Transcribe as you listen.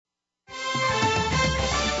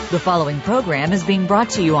The following program is being brought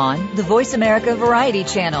to you on the Voice America Variety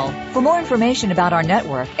Channel. For more information about our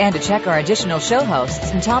network and to check our additional show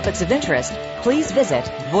hosts and topics of interest, please visit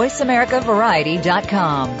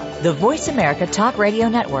voiceamericavariety.com. The Voice America Talk Radio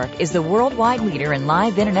Network is the worldwide leader in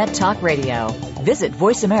live Internet talk radio. Visit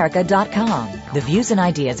voiceamerica.com. The views and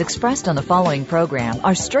ideas expressed on the following program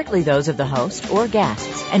are strictly those of the host or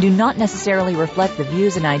guests and do not necessarily reflect the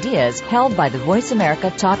views and ideas held by the Voice America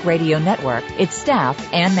Talk Radio Network, its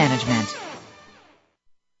staff, and management.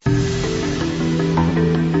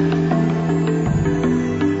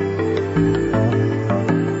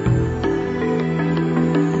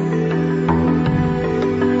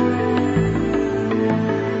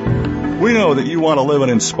 We know that you want to live an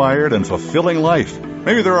inspired and fulfilling life.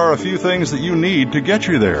 Maybe there are a few things that you need to get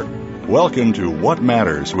you there. Welcome to What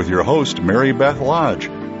Matters with your host, Mary Beth Lodge.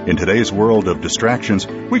 In today's world of distractions,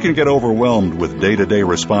 we can get overwhelmed with day-to-day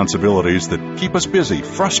responsibilities that keep us busy,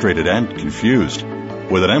 frustrated, and confused.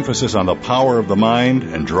 With an emphasis on the power of the mind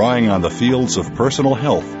and drawing on the fields of personal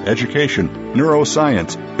health, education,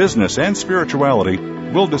 neuroscience, business, and spirituality,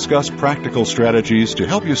 we'll discuss practical strategies to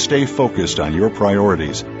help you stay focused on your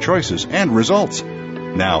priorities, choices, and results.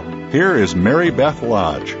 Now, here is Mary Beth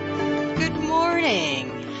Lodge. Good morning.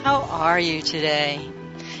 How are you today?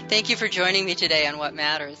 Thank you for joining me today on What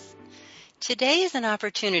Matters. Today is an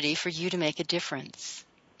opportunity for you to make a difference.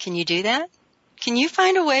 Can you do that? Can you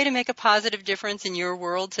find a way to make a positive difference in your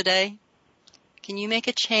world today? Can you make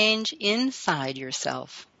a change inside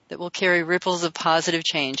yourself that will carry ripples of positive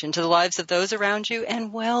change into the lives of those around you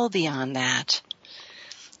and well beyond that?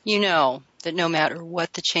 You know that no matter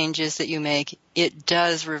what the change is that you make, it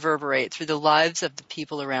does reverberate through the lives of the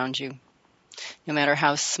people around you. No matter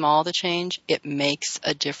how small the change, it makes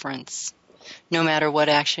a difference. No matter what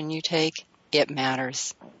action you take, it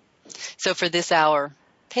matters. So for this hour,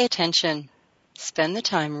 pay attention. Spend the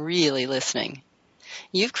time really listening.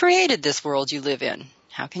 You've created this world you live in.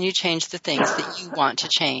 How can you change the things that you want to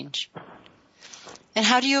change? And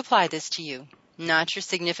how do you apply this to you? Not your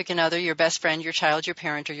significant other, your best friend, your child, your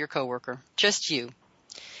parent, or your coworker. Just you.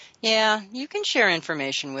 Yeah, you can share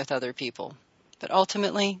information with other people. But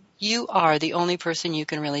ultimately, you are the only person you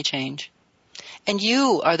can really change. And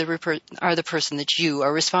you are the person that you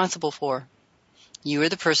are responsible for. You are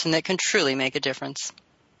the person that can truly make a difference.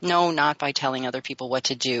 No, not by telling other people what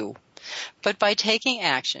to do, but by taking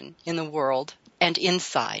action in the world and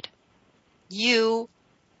inside. You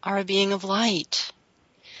are a being of light.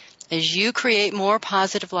 As you create more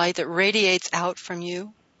positive light that radiates out from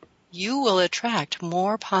you, you will attract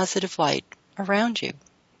more positive light around you.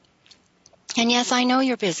 And yes, I know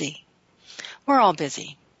you're busy. We're all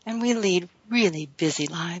busy, and we lead really busy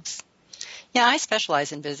lives. Yeah, I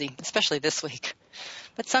specialize in busy, especially this week.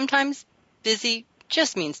 But sometimes busy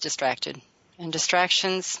just means distracted. And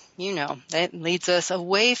distractions, you know, that leads us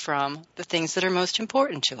away from the things that are most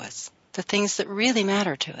important to us, the things that really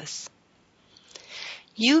matter to us.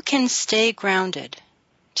 You can stay grounded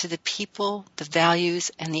to the people, the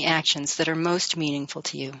values, and the actions that are most meaningful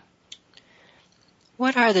to you.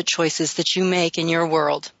 What are the choices that you make in your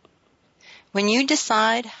world? When you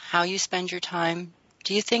decide how you spend your time,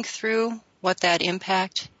 do you think through what that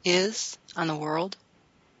impact is on the world?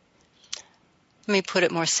 Let me put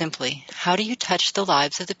it more simply. How do you touch the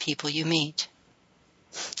lives of the people you meet?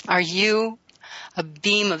 Are you a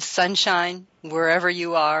beam of sunshine wherever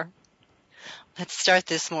you are? Let's start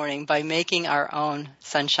this morning by making our own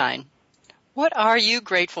sunshine. What are you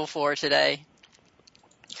grateful for today?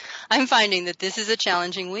 I'm finding that this is a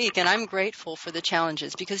challenging week, and I'm grateful for the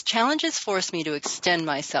challenges because challenges force me to extend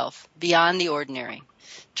myself beyond the ordinary,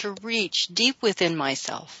 to reach deep within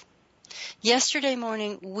myself. Yesterday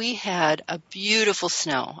morning, we had a beautiful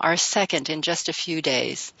snow, our second in just a few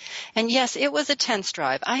days. And yes, it was a tense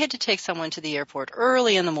drive. I had to take someone to the airport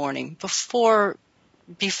early in the morning before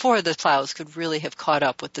the clouds could really have caught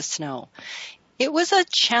up with the snow. It was a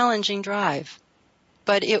challenging drive,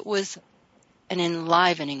 but it was an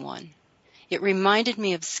enlivening one. It reminded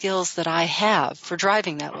me of skills that I have for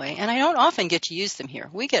driving that way, and I don't often get to use them here.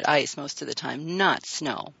 We get ice most of the time, not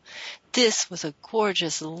snow. This was a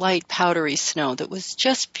gorgeous, light, powdery snow that was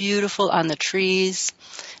just beautiful on the trees,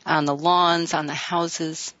 on the lawns, on the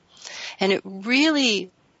houses, and it really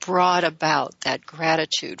brought about that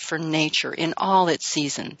gratitude for nature in all its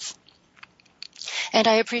seasons. And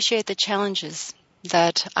I appreciate the challenges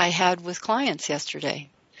that I had with clients yesterday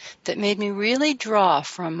that made me really draw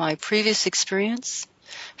from my previous experience,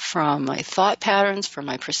 from my thought patterns, from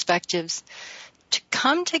my perspectives, to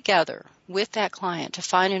come together with that client to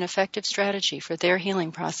find an effective strategy for their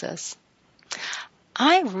healing process.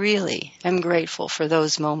 I really am grateful for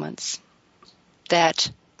those moments that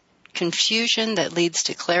confusion that leads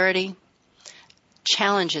to clarity,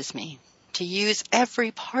 challenges me to use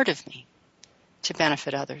every part of me to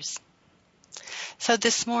benefit others. So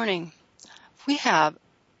this morning, we have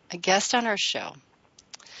a guest on our show.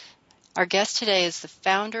 Our guest today is the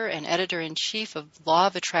founder and editor-in-chief of Law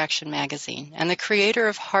of Attraction magazine and the creator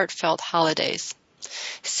of Heartfelt Holidays.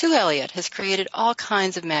 Sue Elliott has created all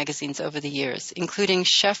kinds of magazines over the years, including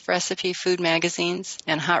chef recipe food magazines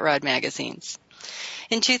and hot rod magazines.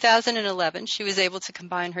 In 2011, she was able to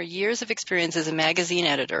combine her years of experience as a magazine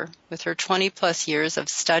editor with her 20-plus years of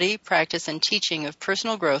study, practice, and teaching of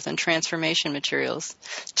personal growth and transformation materials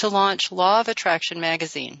to launch Law of Attraction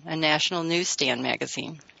magazine, a national newsstand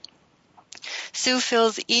magazine. Sue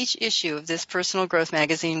fills each issue of this personal growth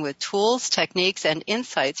magazine with tools, techniques, and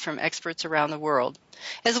insights from experts around the world,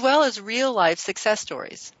 as well as real-life success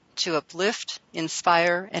stories to uplift,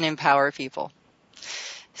 inspire, and empower people.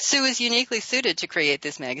 Sue is uniquely suited to create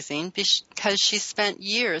this magazine because she spent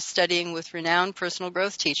years studying with renowned personal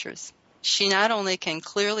growth teachers. She not only can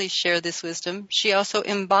clearly share this wisdom, she also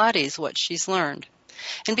embodies what she's learned.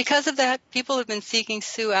 And because of that, people have been seeking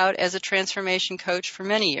Sue out as a transformation coach for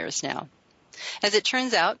many years now. As it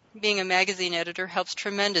turns out, being a magazine editor helps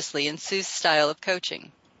tremendously in Sue's style of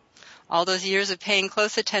coaching. All those years of paying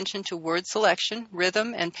close attention to word selection,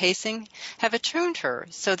 rhythm, and pacing have attuned her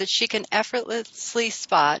so that she can effortlessly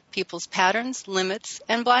spot people's patterns, limits,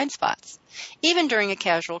 and blind spots, even during a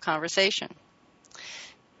casual conversation.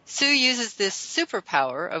 Sue uses this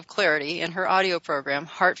superpower of clarity in her audio program,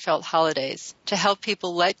 Heartfelt Holidays, to help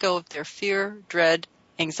people let go of their fear, dread,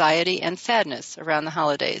 anxiety, and sadness around the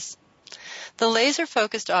holidays. The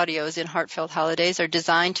laser-focused audios in Heartfelt Holidays are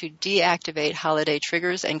designed to deactivate holiday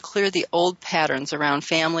triggers and clear the old patterns around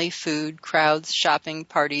family, food, crowds, shopping,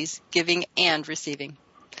 parties, giving, and receiving.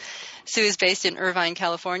 Sue is based in Irvine,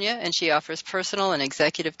 California, and she offers personal and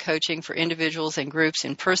executive coaching for individuals and groups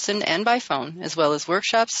in person and by phone, as well as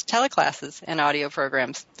workshops, teleclasses, and audio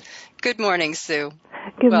programs. Good morning, Sue.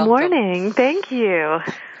 Good morning. Thank you.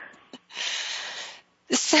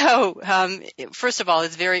 So, first of all,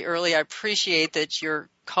 it's very early. I appreciate that you're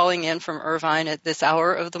calling in from Irvine at this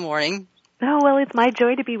hour of the morning. Oh, well, it's my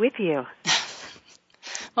joy to be with you.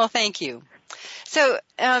 Well, thank you. So,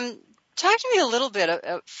 talk to me a little bit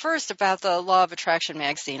first about the Law of Attraction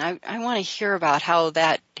magazine. I want to hear about how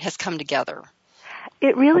that has come together.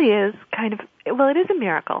 It really is it is a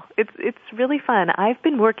miracle. It's really fun. I've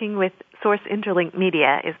been working with Source Interlink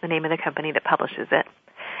Media is the name of the company that publishes it.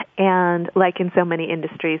 And like in so many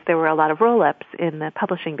industries, there were a lot of roll-ups in the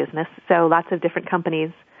publishing business, so lots of different companies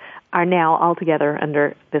are now all together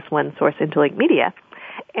under this one Source Interlink Media.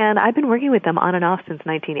 And I've been working with them on and off since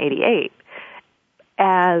 1988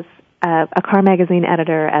 as a car magazine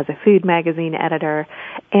editor, as a food magazine editor,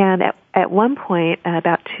 and at one point,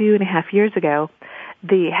 about 2.5 years ago,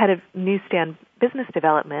 the head of newsstand business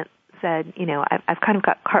development said, I've kind of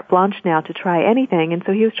got carte blanche now to try anything. And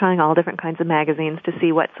so he was trying all different kinds of magazines to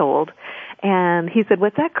see what sold. And he said,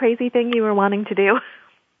 what's that crazy thing you were wanting to do?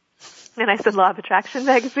 And I said, Law of Attraction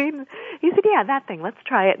magazine. He said, yeah, that thing. Let's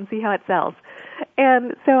try it and see how it sells.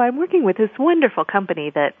 And so I'm working with this wonderful company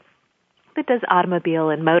that does automobile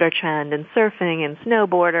and motor trend and surfing and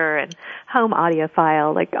snowboarder and home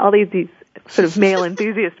audiophile, like all these sort of male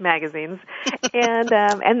enthusiast magazines. And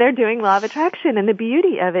they're doing Law of Attraction. And the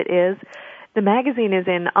beauty of it is the magazine is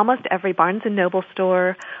in almost every Barnes & Noble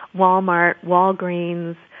store, Walmart,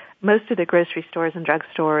 Walgreens, most of the grocery stores and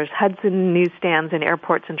drugstores, Hudson newsstands and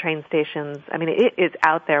airports and train stations. I mean, it is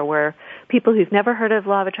out there where people who've never heard of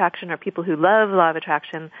Law of Attraction or people who love Law of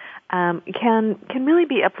Attraction can really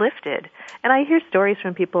be uplifted. And I hear stories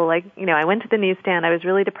from people like, I went to the newsstand, I was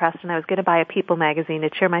really depressed, and I was going to buy a People magazine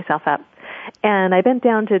to cheer myself up. And I bent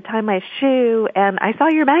down to tie my shoe, and I saw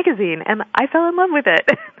your magazine, and I fell in love with it.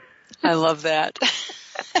 I love that.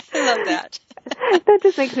 I love that. That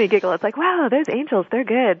just makes me giggle. It's like, wow, those angels, they're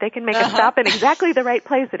good. They can make us stop in exactly the right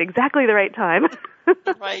place at exactly the right time.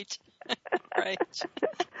 Right.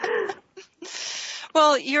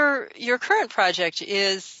 Well, your current project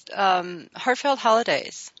is Heartfelt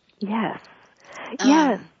Holidays. Yes.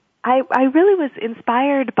 I really was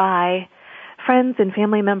inspired by friends and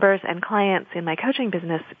family members and clients in my coaching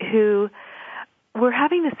business who were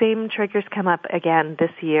having the same triggers come up again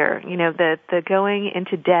this year. The going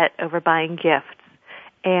into debt over buying gifts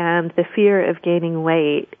and the fear of gaining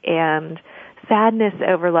weight and sadness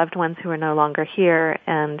over loved ones who are no longer here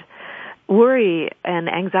and worry and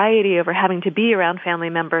anxiety over having to be around family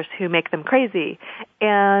members who make them crazy.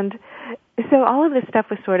 And so all of this stuff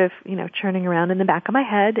was sort of, churning around in the back of my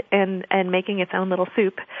head and making its own little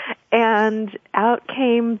soup. And out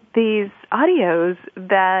came these audios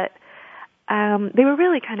that they were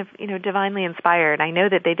really kind of, divinely inspired. I know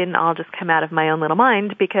that they didn't all just come out of my own little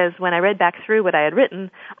mind, because when I read back through what I had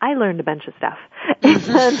written, I learned a bunch of stuff.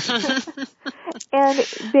 And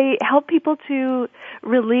they help people to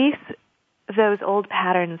release those old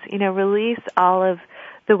patterns, release all of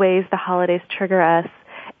the ways the holidays trigger us,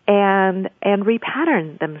 and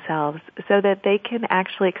repattern themselves so that they can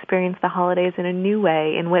actually experience the holidays in a new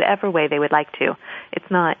way, in whatever way they would like to. It's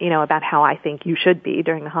not, about how I think you should be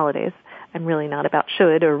during the holidays. I'm really not about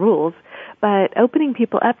should or rules, but opening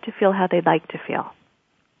people up to feel how they'd like to feel.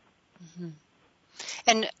 Mm-hmm.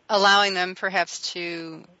 And allowing them perhaps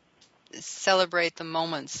to celebrate the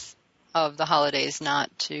moments of the holidays, not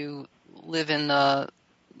to live in the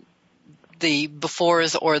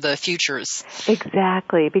befores or the futures.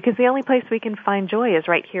 Exactly, because the only place we can find joy is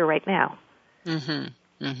right here, right now.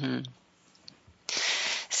 Mm-hmm. Mm-hmm.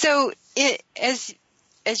 So, as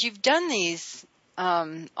you've done these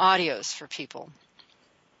audios for people,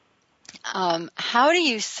 how do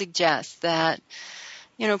you suggest that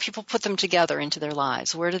people put them together into their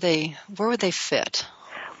lives? Where would they fit?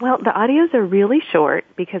 Well, the audios are really short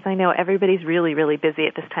because I know everybody's really, really busy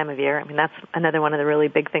at this time of year. I mean, that's another one of the really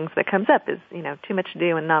big things that comes up is, too much to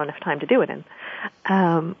do and not enough time to do it in.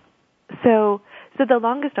 So the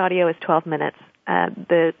longest audio is 12 minutes.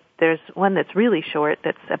 There's one that's really short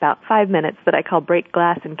that's about 5 minutes that I call break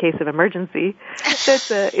glass in case of emergency.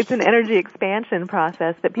 It's an energy expansion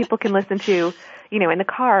process that people can listen to, in the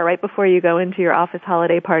car right before you go into your office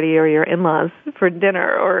holiday party or your in-laws for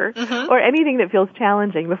dinner or anything that feels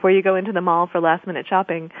challenging before you go into the mall for last-minute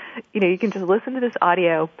shopping. You can just listen to this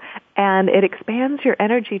audio, and it expands your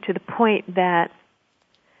energy to the point that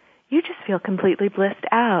you just feel completely blissed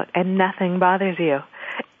out and nothing bothers you.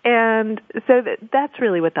 And so that's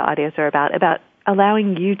really what the audios are about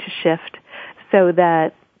allowing you to shift so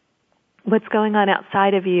that what's going on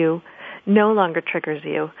outside of you no longer triggers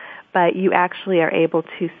you, but you actually are able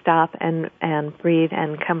to stop and breathe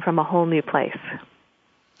and come from a whole new place.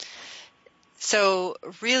 So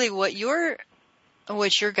really what you're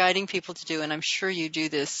guiding people to do, and I'm sure you do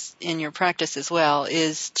this in your practice as well,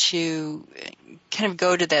 is to kind of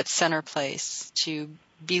go to that center place, to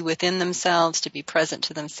be within themselves, to be present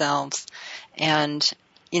to themselves. And,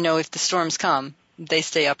 if the storms come, they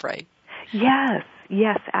stay upright. Yes,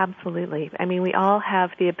 absolutely. I mean, we all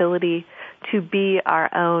have the ability to be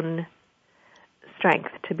our own strength,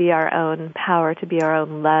 to be our own power, to be our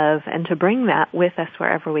own love, and to bring that with us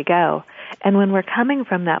wherever we go. And when we're coming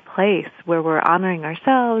from that place where we're honoring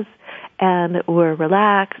ourselves and we're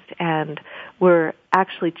relaxed and we're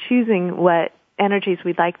actually choosing what energies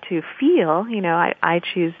we'd like to feel, I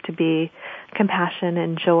choose to be compassion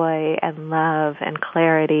and joy and love and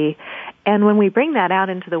clarity. And when we bring that out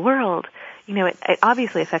into the world, it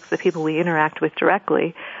obviously affects the people we interact with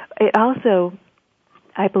directly. It also,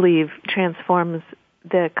 I believe, transforms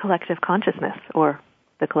the collective consciousness or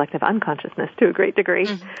the collective unconsciousness to a great degree.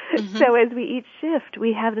 Mm-hmm. So as we each shift,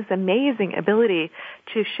 we have this amazing ability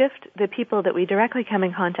to shift the people that we directly come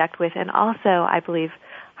in contact with, and also, I believe,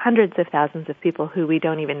 hundreds of thousands of people who we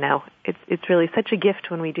don't even know. It's really such a gift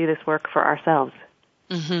when we do this work for ourselves.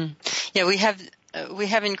 Mm-hmm. Yeah, we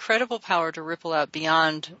have incredible power to ripple out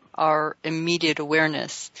beyond our immediate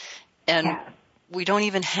awareness, and we don't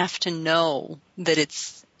even have to know that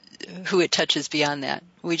it's who it touches beyond that.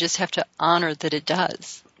 We just have to honor that it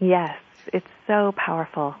does. Yes, it's so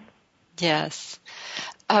powerful. Yes.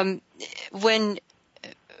 When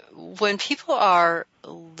people are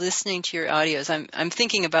listening to your audios, I'm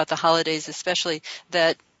thinking about the holidays especially,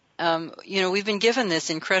 that we've been given this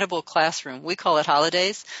incredible classroom. We call it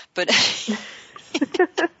holidays, but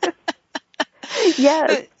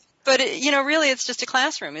yes. But really, it's just a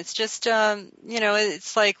classroom. It's just,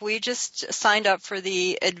 it's like we just signed up for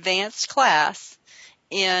the advanced class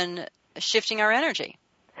in shifting our energy.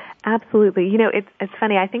 Absolutely. It's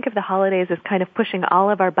funny. I think of the holidays as kind of pushing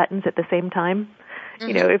all of our buttons at the same time.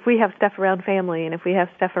 Mm-hmm. If we have stuff around family, and if we have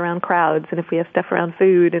stuff around crowds, and if we have stuff around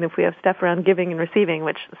food, and if we have stuff around giving and receiving,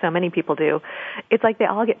 which so many people do, it's like they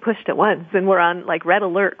all get pushed at once, and we're on like red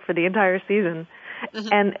alert for the entire season. Mm-hmm.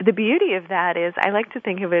 And the beauty of that is I like to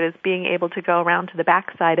think of it as being able to go around to the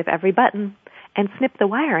backside of every button and snip the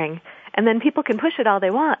wiring. And then people can push it all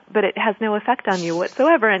they want, but it has no effect on you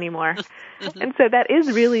whatsoever anymore. Mm-hmm. And so that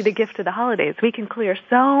is really the gift of the holidays. We can clear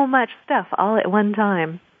so much stuff all at one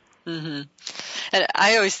time. Mm-hmm. And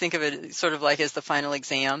I always think of it sort of like as the final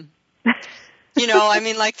exam.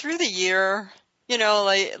 Like through the year,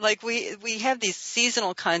 Like we have these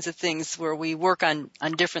seasonal kinds of things where we work on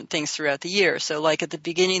different things throughout the year. So like at the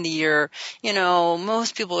beginning of the year,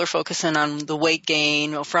 most people are focusing on the weight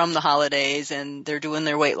gain from the holidays, and they're doing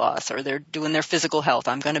their weight loss or they're doing their physical health.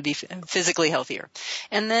 I'm going to be physically healthier.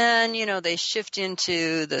 And then, they shift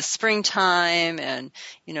into the springtime, and,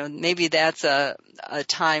 maybe that's a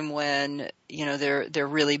time when, they're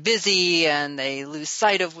really busy and they lose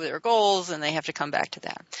sight of their goals and they have to come back to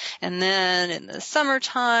that. And then in the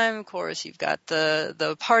summertime, of course, you've got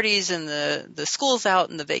the parties and the schools out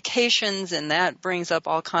and the vacations, and that brings up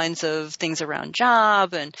all kinds of things around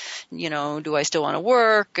job and, do I still want to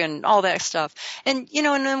work and all that stuff. And,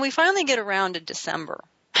 and then we finally get around to December.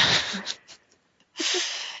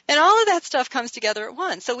 And all of that stuff comes together at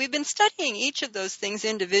once. So we've been studying each of those things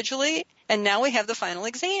individually, and now we have the final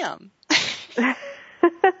exam. I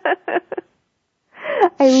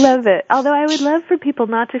love it. Although I would love for people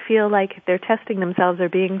not to feel like they're testing themselves or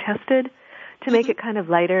being tested, to make it kind of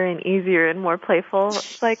lighter and easier and more playful.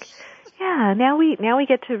 It's like, yeah, now we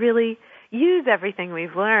get to really use everything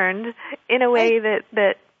we've learned in a way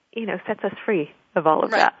that sets us free of all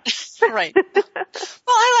of that. Right.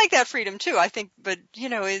 Well, I like that freedom too, I think, but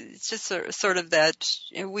it's just sort of that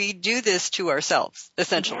we do this to ourselves,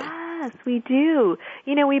 essentially. Yes, we do.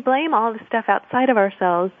 We blame all the stuff outside of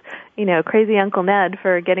ourselves, crazy Uncle Ned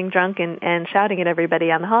for getting drunk and shouting at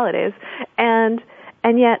everybody on the holidays. And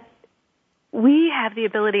yet we have the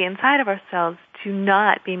ability inside of ourselves to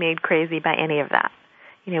not be made crazy by any of that.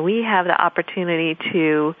 We have the opportunity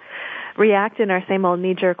to react in our same old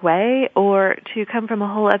knee-jerk way, or to come from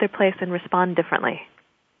a whole other place and respond differently.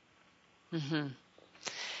 Mm-hmm.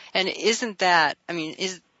 And isn't that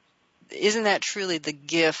truly the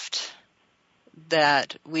gift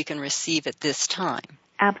that we can receive at this time?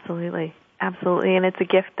 Absolutely. Absolutely. And it's a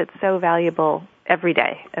gift that's so valuable every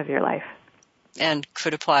day of your life. And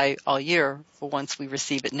could apply all year once we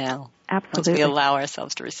receive it now. Absolutely. Once we allow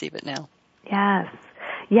ourselves to receive it now. Yes.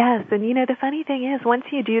 Yes. And the funny thing is, once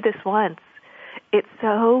you do this once, it's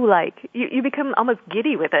so like, you become almost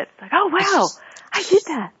giddy with it. It's like, oh wow, I did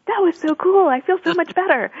that. That was so cool. I feel so much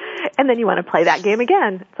better. And then you want to play that game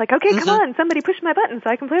again. It's like, okay, come on, somebody push my button so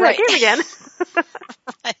I can play that game again.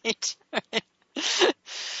 Right.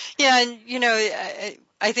 Yeah, and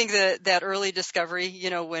I think that early discovery,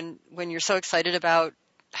 when you're so excited about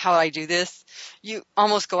how I do this, you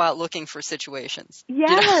almost go out looking for situations.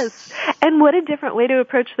 Yes. And what a different way to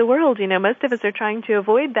approach the world. Most of us are trying to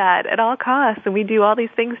avoid that at all costs, and we do all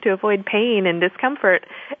these things to avoid pain and discomfort.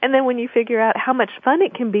 And then when you figure out how much fun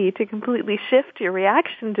it can be to completely shift your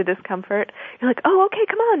reaction to discomfort, you're like, oh, okay,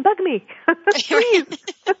 come on, bug me. Please.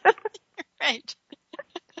 Right.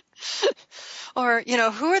 Or,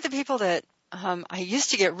 who are the people that I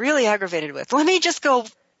used to get really aggravated with? Let me just go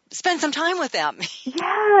spend some time with them.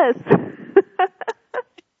 Yes.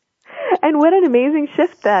 And what an amazing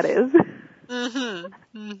shift that is.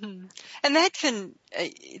 Mm-hmm. Mm-hmm. And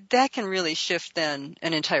that can really shift then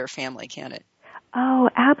an entire family, can't it? Oh,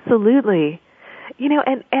 absolutely.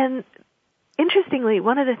 And interestingly,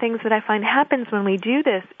 one of the things that I find happens when we do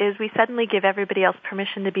this is we suddenly give everybody else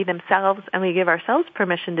permission to be themselves, and we give ourselves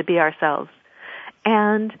permission to be ourselves.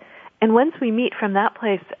 And once we meet from that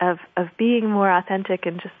place of being more authentic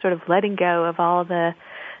and just sort of letting go of all the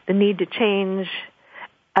need to change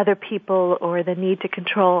other people, or the need to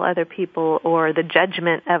control other people, or the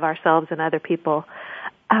judgment of ourselves and other people,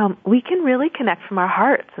 we can really connect from our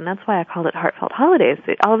hearts. And that's why I called it Heartfelt Holidays.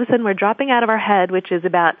 All of a sudden we're dropping out of our head, which is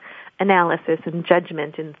about analysis and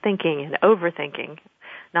judgment and thinking and overthinking.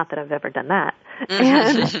 Not that I've ever done that.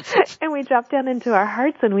 And we drop down into our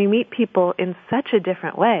hearts, and we meet people in such a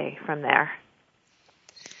different way from there.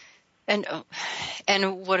 And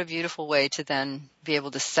what a beautiful way to then be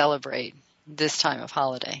able to celebrate this time of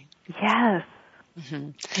holiday. Yes. Mm-hmm.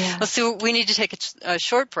 Yeah. Well, so we need to take a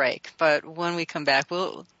short break, but when we come back,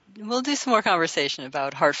 we'll do some more conversation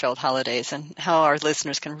about Heartfelt Holidays and how our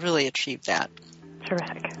listeners can really achieve that.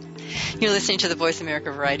 Terrific. You're listening to the Voice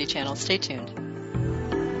America Variety Channel. Stay tuned.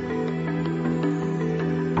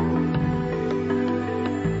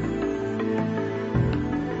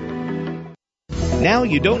 Now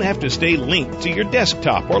you don't have to stay linked to your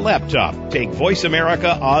desktop or laptop. Take Voice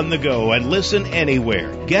America on the go and listen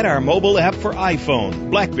anywhere. Get our mobile app for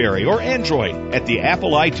iPhone, BlackBerry, or Android at the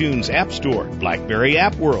Apple iTunes App Store, BlackBerry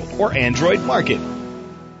App World, or Android Market.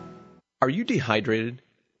 Are you dehydrated?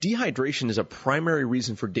 Dehydration is a primary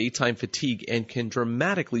reason for daytime fatigue and can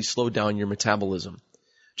dramatically slow down your metabolism.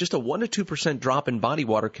 Just a 1 to 2% drop in body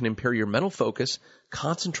water can impair your mental focus,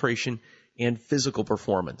 concentration, and physical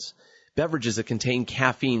performance. Beverages that contain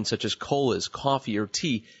caffeine, such as colas, coffee, or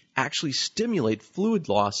tea, actually stimulate fluid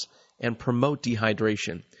loss and promote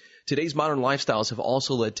dehydration. Today's modern lifestyles have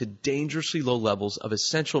also led to dangerously low levels of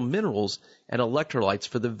essential minerals and electrolytes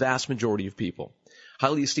for the vast majority of people.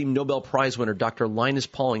 Highly esteemed Nobel Prize winner Dr. Linus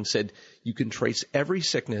Pauling said, "You can trace every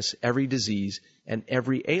sickness, every disease, and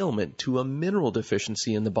every ailment to a mineral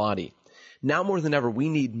deficiency in the body." Now more than ever, we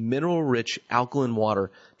need mineral-rich alkaline water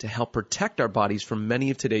to help protect our bodies from many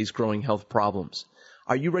of today's growing health problems.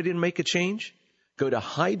 Are you ready to make a change? Go to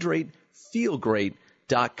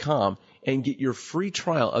hydratefeelgreat.com and get your free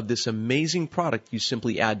trial of this amazing product you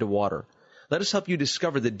simply add to water. Let us help you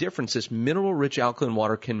discover the difference this mineral-rich alkaline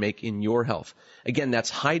water can make in your health. Again, that's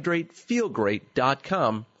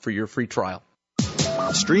hydratefeelgreat.com for your free trial.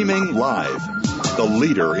 Streaming live, the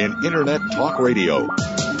leader in Internet talk radio,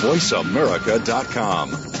 voiceamerica.com.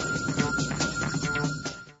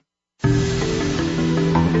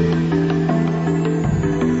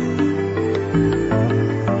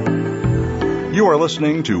 You are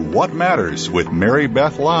listening to What Matters with Mary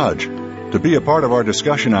Beth Lodge. To be a part of our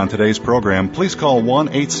discussion on today's program, please call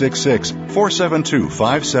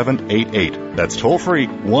 1-866-472-5788. That's toll free,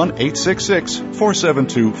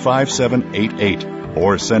 1-866-472-5788.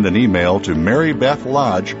 Or send an email to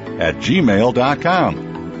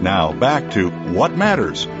marybethlodge@gmail.com. Now back to What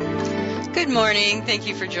Matters. Good morning. Thank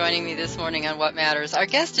you for joining me this morning on What Matters. Our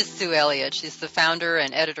guest is Sue Elliott. She's the founder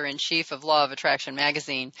and editor-in-chief of Law of Attraction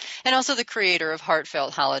magazine and also the creator of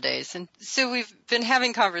Heartfelt Holidays. And Sue, we've been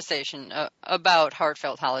having conversation about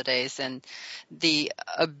Heartfelt Holidays and the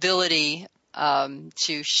ability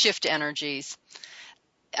to shift energies.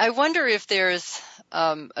 I wonder if there's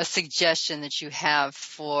a suggestion that you have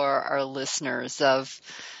for our listeners of,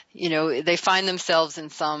 they find themselves in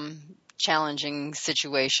some challenging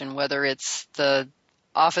situation, whether it's the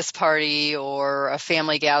office party or a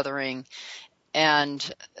family gathering,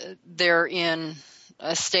 and they're in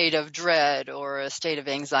a state of dread or a state of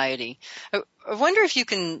anxiety. I wonder if you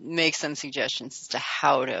can make some suggestions as to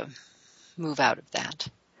how to move out of that.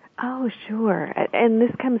 Oh, sure. And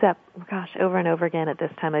this comes up, over and over again at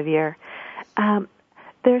this time of year.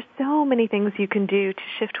 There's so many things you can do to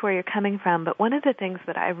shift where you're coming from, but one of the things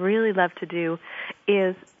that I really love to do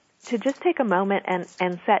is to just take a moment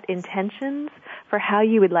and set intentions for how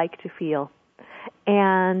you would like to feel.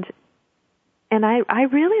 And I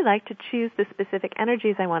really like to choose the specific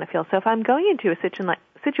energies I want to feel. So if I'm going into a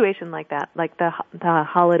situation like that, like the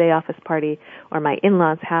holiday office party or my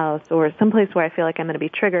in-laws' house or someplace where I feel like I'm going to be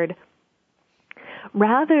triggered,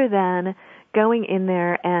 rather than going in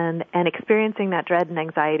there and experiencing that dread and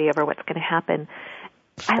anxiety over what's going to happen,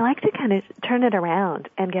 I like to kind of turn it around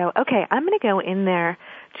and go, okay, I'm going to go in there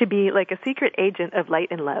to be like a secret agent of light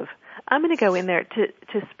and love. I'm going to go in there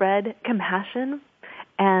to spread compassion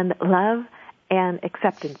and love and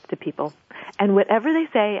acceptance to people. And whatever they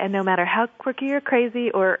say, and no matter how quirky or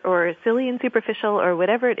crazy or silly and superficial or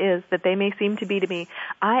whatever it is that they may seem to be to me,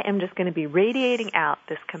 I am just going to be radiating out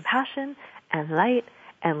this compassion and light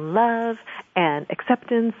and love and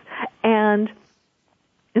acceptance. And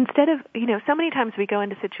instead of, so many times we go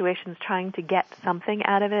into situations trying to get something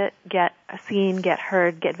out of it, get seen, get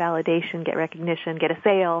heard, get validation, get recognition, get a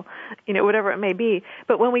sale, whatever it may be.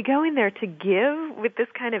 But when we go in there to give with this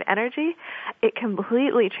kind of energy, it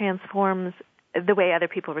completely transforms the way other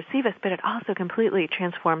people receive us, but it also completely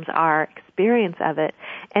transforms our experience of it.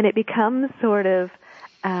 And it becomes sort of,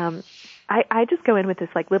 I just go in with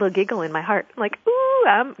this like little giggle in my heart, like, ooh,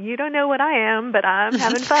 you don't know what I am, but I'm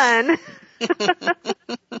having fun.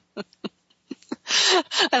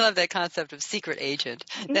 I love that concept of secret agent.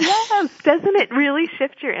 Yes, doesn't it really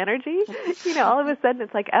shift your energy? All of a sudden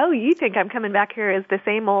it's like, oh, you think I'm coming back here as the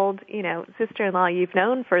same old, sister-in-law you've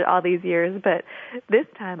known for all these years, but this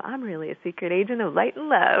time I'm really a secret agent of light and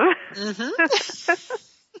love. Mm-hmm.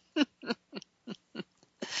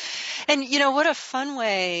 And, what a fun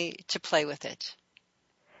way to play with it.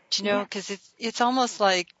 Because it's almost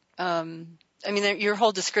like, your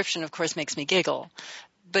whole description, of course, makes me giggle.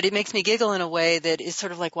 But it makes me giggle in a way that is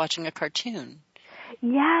sort of like watching a cartoon.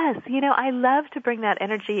 Yes. I love to bring that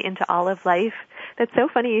energy into all of life. That's so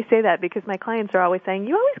funny you say that because my clients are always saying,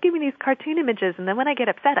 you always give me these cartoon images, and then when I get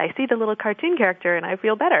upset, I see the little cartoon character and I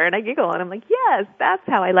feel better and I giggle. And I'm like, yes, that's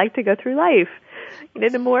how I like to go through life.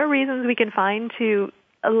 The more reasons we can find to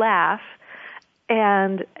laugh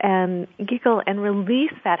and giggle and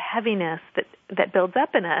release that heaviness that builds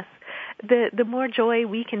up in us, the more joy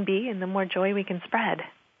we can be and the more joy we can spread.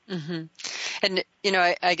 Mm-hmm. And,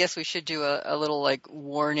 I guess we should do a little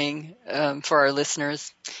warning for our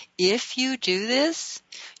listeners. If you do this,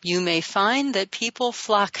 you may find that people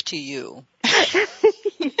flock to you.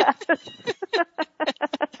 Yes.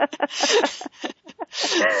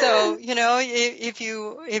 So,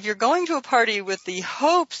 if you're going to a party with the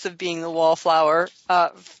hopes of being the wallflower,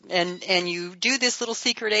 and you do this little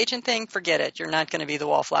secret agent thing, forget it. You're not going to be the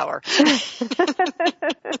wallflower.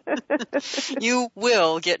 You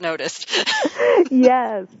will get noticed.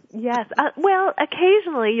 Yes. Well,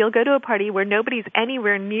 occasionally you'll go to a party where nobody's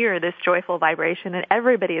anywhere near this joyful vibration and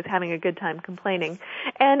everybody is having a good time complaining.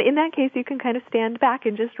 And in that case, you can kind of stand back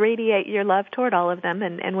and just radiate your love toward all of them,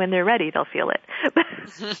 and when they're ready, they'll feel it.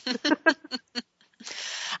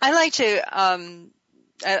 I like to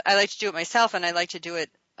do it myself, and I like to do it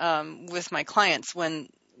with my clients when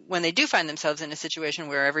they do find themselves in a situation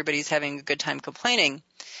where everybody's having a good time complaining,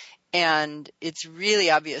 and it's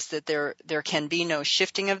really obvious that there can be no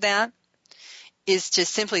shifting of that, is to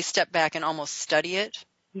simply step back and almost study it.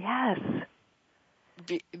 Yes.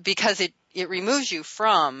 Because it removes you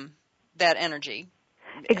from that energy.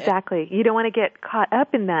 Exactly. You don't want to get caught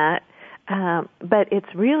up in that, but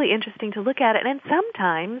it's really interesting to look at it, and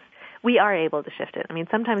sometimes we are able to shift it. I mean,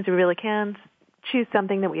 sometimes we really can choose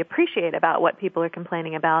something that we appreciate about what people are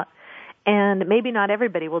complaining about, and maybe not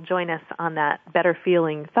everybody will join us on that better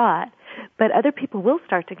feeling thought, but other people will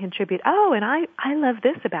start to contribute. Oh, and I love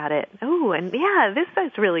this about it. Oh, and yeah, this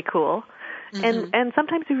is really cool. Mm-hmm. And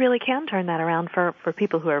sometimes we really can turn that around for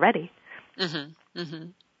people who are ready. Mm-hmm. Mm-hmm.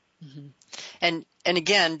 Mm-hmm. And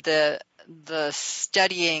again, the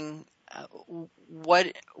studying,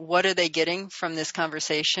 what are they getting from this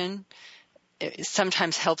conversation? It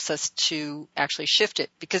sometimes helps us to actually shift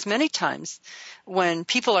it, because many times when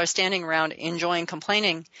people are standing around enjoying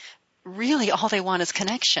complaining, really all they want is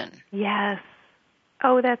connection. Yes.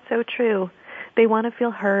 Oh, that's so true. They want to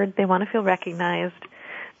feel heard. They want to feel recognized.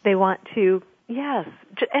 They want to, yes.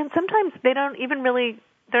 And sometimes they're not even really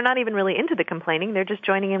into the complaining. They're just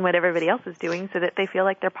joining in what everybody else is doing so that they feel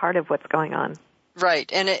like they're part of what's going on.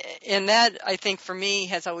 Right. And that, I think, for me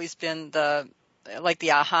has always been the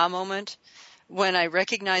aha moment, when I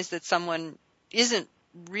recognize that someone isn't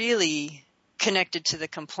really connected to the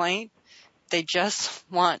complaint. They just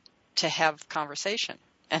want to have conversation.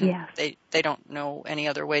 And yes. they don't know any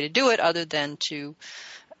other way to do it other than to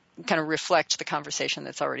kind of reflect the conversation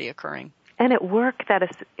that's already occurring. And at work, that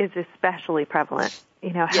is especially prevalent.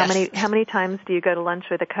 How many times do you go to lunch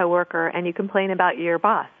with a coworker and you complain about your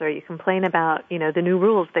boss, or you complain about, the new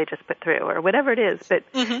rules they just put through, or whatever it is, but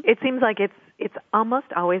mm-hmm. It seems like it's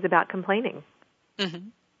almost always about complaining.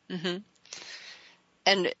 Mm-hmm. Mm-hmm.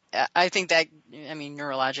 And I think that,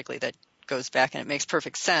 neurologically that goes back, and it makes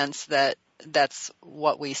perfect sense that that's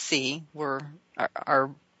what we see.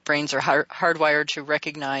 Our brains are hardwired to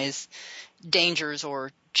recognize dangers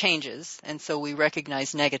or changes, and so we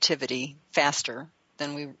recognize negativity faster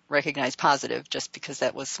than we recognize positive, just because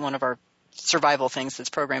that was one of our survival things that's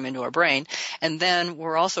programmed into our brain. And then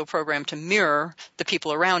we're also programmed to mirror the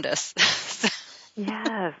people around us.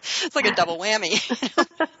 Yes. It's like a double whammy.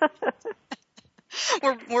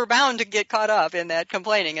 We're bound to get caught up in that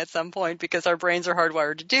complaining at some point, because our brains are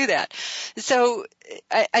hardwired to do that. So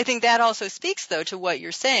I think that also speaks, though, to what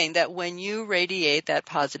you're saying, that when you radiate that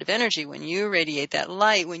positive energy, when you radiate that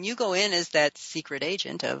light, when you go in as that secret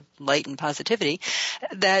agent of light and positivity,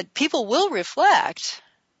 that people will reflect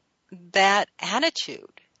that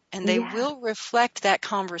attitude, and they will reflect that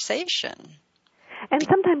conversation. And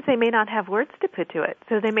sometimes they may not have words to put to it,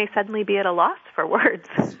 so they may suddenly be at a loss for words.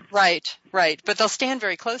 Right. But they'll stand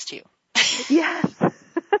very close to you. Yes.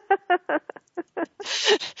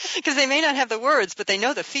 Because they may not have the words, but they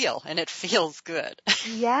know the feel, and it feels good.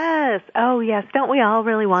 Yes. Oh, yes. Don't we all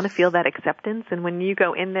really want to feel that acceptance? And when you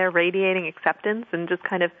go in there radiating acceptance and just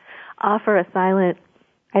kind of offer a silent,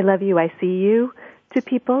 I love you, I see you to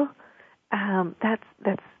people,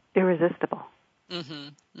 that's irresistible. Mm-hmm.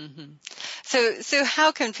 Mm-hmm. So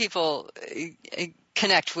how can people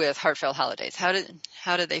connect with Heartfelt Holidays? How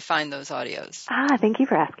do they find those audios? Thank you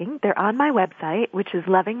for asking. They're on my website, which is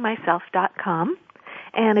lovingmyself.com.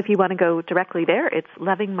 And if you want to go directly there, it's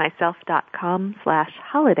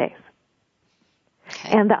lovingmyself.com/holidays.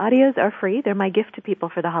 Okay. And the audios are free. They're my gift to people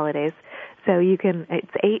for the holidays. So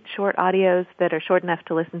it's 8 short audios that are short enough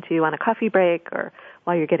to listen to on a coffee break or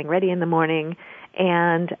while you're getting ready in the morning.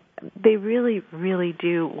 And they really, really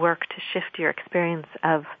do work to shift your experience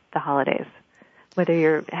of the holidays, whether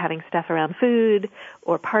you're having stuff around food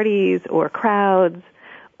or parties or crowds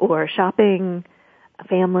or shopping,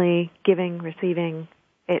 family, giving, receiving.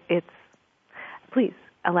 Please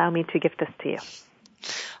allow me to gift this to you.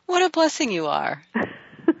 What a blessing you are.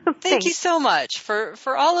 Thank you so much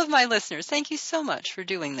for all of my listeners. Thank you so much for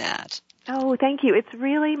doing that. Oh, thank you. It's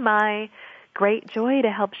really my great joy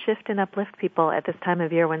to help shift and uplift people at this time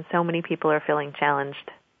of year when so many people are feeling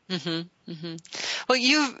challenged. Mm-hmm. Mm-hmm. Well,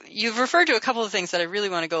 you've referred to a couple of things that I really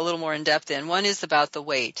want to go a little more in depth in. One is about the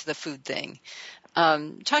weight, the food thing.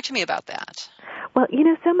 Talk to me about that. Well,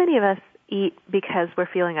 so many of us eat because we're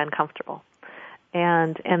feeling uncomfortable.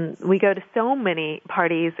 And we go to so many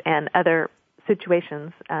parties and other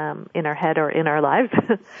situations in our head or in our lives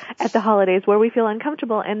at the holidays where we feel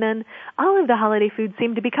uncomfortable, and then all of the holiday foods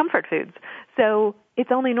seem to be comfort foods. So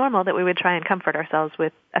it's only normal that we would try and comfort ourselves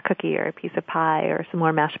with a cookie or a piece of pie or some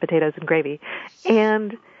more mashed potatoes and gravy.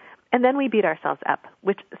 And then we beat ourselves up,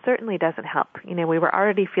 which certainly doesn't help. We were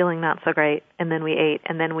already feeling not so great, and then we ate,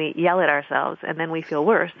 and then we yell at ourselves, and then we feel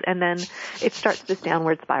worse, and then it starts this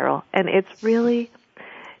downward spiral. And it's really,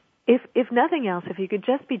 if nothing else, if you could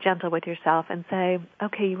just be gentle with yourself and say,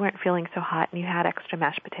 okay, you weren't feeling so hot and you had extra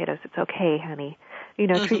mashed potatoes. It's okay, honey.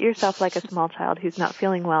 Treat yourself like a small child who's not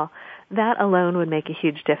feeling well. That alone would make a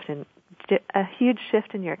huge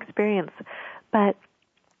shift in your experience. But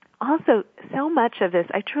also, so much of this,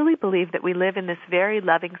 I truly believe that we live in this very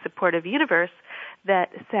loving, supportive universe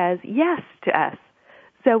that says yes to us.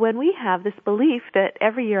 So when we have this belief that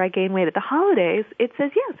every year I gain weight at the holidays, it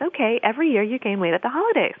says, yes, okay, every year you gain weight at the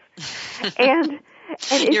holidays. And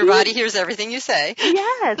your body hears everything you say.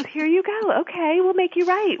 Yes, here you go. Okay, we'll make you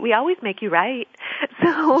right. We always make you right.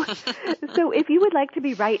 So if you would like to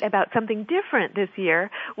be right about something different this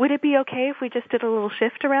year, would it be okay if we just did a little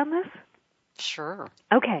shift around this? Sure.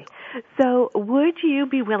 Okay. So would you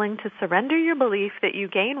be willing to surrender your belief that you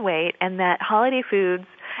gain weight and that holiday foods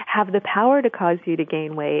have the power to cause you to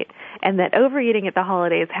gain weight and that overeating at the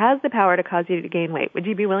holidays has the power to cause you to gain weight? Would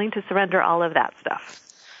you be willing to surrender all of that stuff?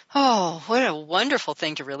 Oh, what a wonderful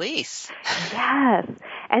thing to release. Yes.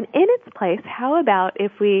 And in its place, how about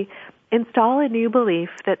if we install a new belief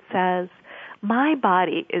that says, my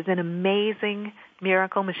body is an amazing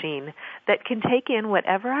miracle machine that can take in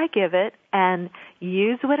whatever I give it and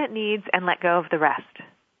use what it needs and let go of the rest.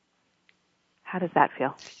 How does that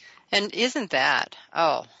feel? And isn't that,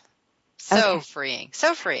 so freeing,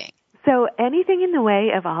 so freeing. So anything in the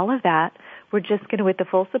way of all of that, we're just going to, with the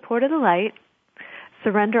full support of the light,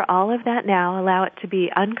 surrender all of that now, allow it to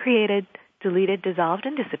be uncreated, deleted, dissolved,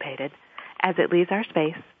 and dissipated as it leaves our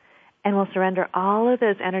space, and we'll surrender all of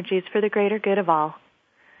those energies for the greater good of all,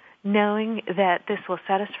 knowing that this will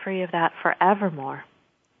set us free of that forevermore.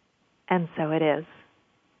 And so it is.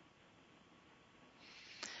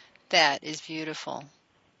 That is beautiful.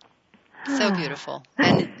 So beautiful.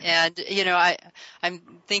 And I'm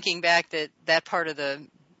thinking back that part of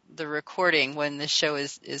the recording, when this show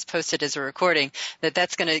is posted as a recording,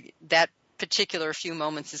 that particular few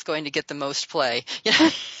moments is going to get the most play.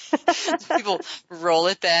 People roll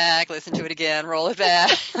it back, listen to it again, roll it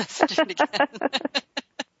back, listen to it again.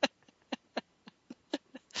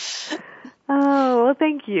 Oh, well,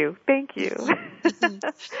 thank you. Thank you.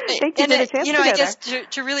 Thank you for the chance to go I guess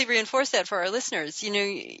to really reinforce that for our listeners,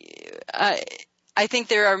 I think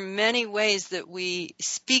there are many ways that we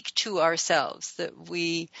speak to ourselves, that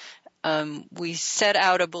we set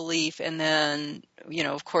out a belief, and then,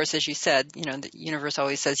 of course, as you said, the universe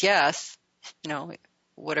always says yes,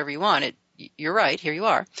 whatever you want, you're right, here you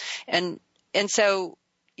are. And so,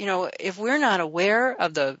 if we're not aware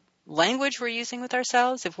of the language we're using with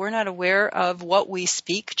ourselves, if we're not aware of what we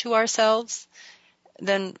speak to ourselves,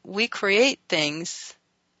 then we create things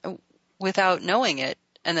without knowing it,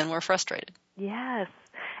 and then we're frustrated. Yes.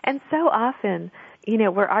 And so often,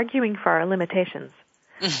 we're arguing for our limitations.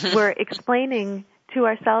 We're explaining to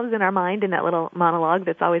ourselves in our mind, in that little monologue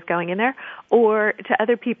that's always going in there, or to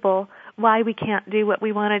other people why we can't do what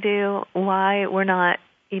we want to do, why we're not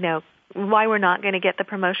going to get the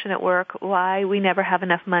promotion at work, why we never have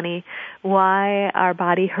enough money, why our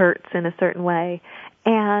body hurts in a certain way.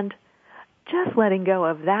 And just letting go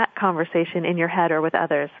of that conversation in your head or with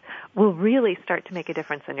others will really start to make a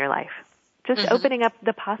difference in your life. Just opening up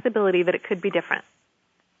the possibility that it could be different.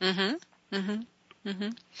 Mm-hmm. Mm-hmm. Mm-hmm.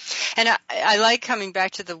 And I like coming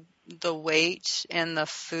back to the weight and the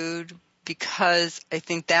food, because I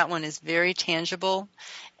think that one is very tangible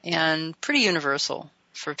and pretty universal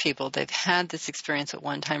for people. They've had this experience at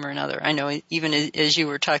one time or another. I know even as you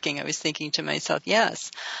were talking, I was thinking to myself,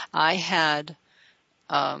 yes, I had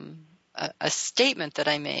a statement that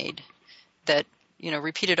I made that,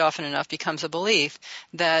 repeated often enough becomes a belief,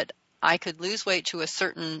 that I could lose weight to a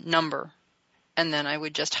certain number, and then I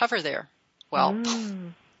would just hover there. Well,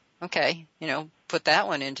 okay, put that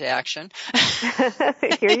one into action.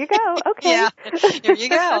 Here you go. Okay. Yeah, here you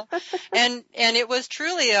go. And it was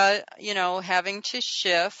truly having to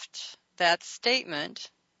shift that statement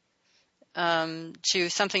to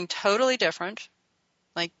something totally different,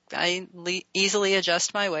 Like I easily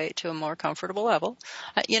adjust my weight to a more comfortable level.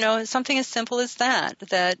 Something as simple as that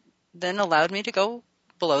then allowed me to go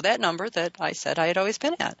below that number that I said I had always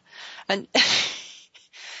been at. And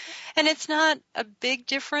and it's not a big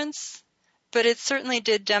difference, but it certainly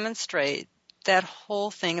did demonstrate that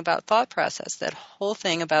whole thing about thought process, that whole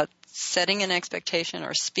thing about setting an expectation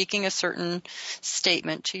or speaking a certain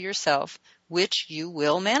statement to yourself, which you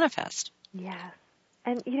will manifest. Yes.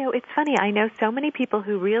 And, it's funny. I know so many people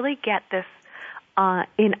who really get this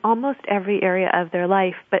in almost every area of their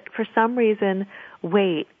life, but for some reason,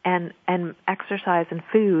 weight and exercise and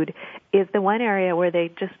food is the one area where they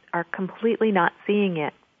just are completely not seeing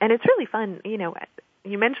it. And it's really fun,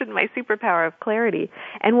 you mentioned my superpower of clarity.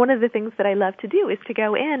 And one of the things that I love to do is to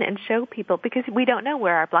go in and show people, because we don't know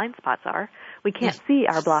where our blind spots are. We can't see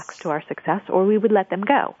our blocks to our success, or we would let them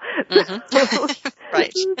go. Mm-hmm.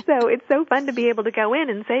 Right. So it's so fun to be able to go in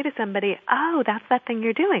and say to somebody, oh, that's that thing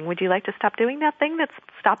you're doing. Would you like to stop doing that thing that's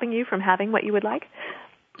stopping you from having what you would like?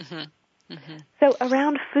 Mm-hmm. Mm-hmm. So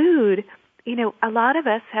around food, a lot of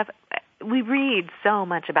us we read so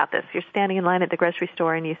much about this. You're standing in line at the grocery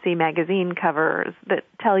store and you see magazine covers that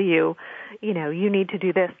tell you, you need to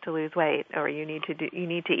do this to lose weight, or you need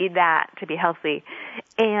to eat that to be healthy.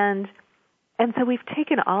 And so we've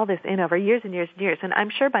taken all this in over years and years and years, and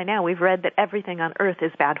I'm sure by now we've read that everything on earth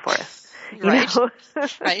is bad for us. Right.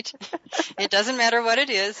 Right. It doesn't matter what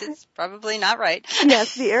it is. It's probably not right.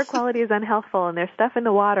 Yes, the air quality is unhealthful, and there's stuff in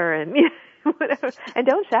the water, and whatever. And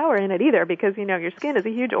don't shower in it either, because, your skin is a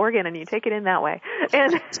huge organ and you take it in that way.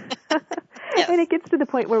 And Yes. And it gets to the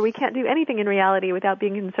point where we can't do anything in reality without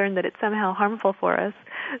being concerned that it's somehow harmful for us.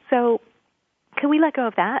 So can we let go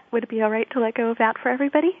of that? Would it be all right to let go of that for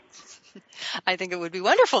everybody? I think it would be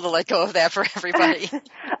wonderful to let go of that for everybody.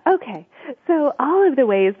 Okay. So all of the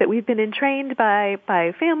ways that we've been entrained by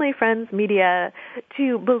family, friends, media,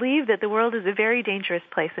 to believe that the world is a very dangerous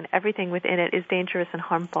place and everything within it is dangerous and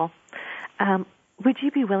harmful. Would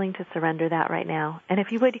you be willing to surrender that right now? And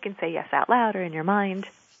if you would, you can say yes out loud or in your mind.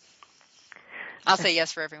 I'll say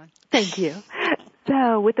yes for everyone. Thank you.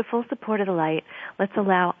 So with the full support of the light, let's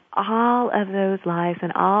allow all of those lies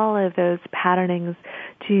and all of those patternings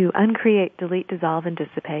to uncreate, delete, dissolve, and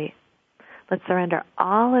dissipate. Let's surrender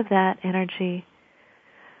all of that energy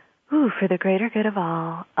for the greater good of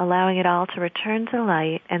all, allowing it all to return to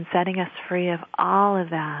light and setting us free of all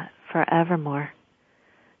of that forevermore.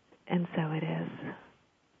 And so it is.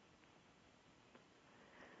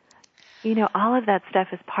 All of that stuff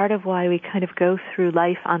is part of why we kind of go through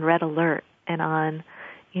life on red alert and on,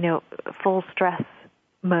 full stress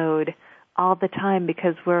mode all the time,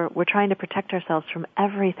 because we're trying to protect ourselves from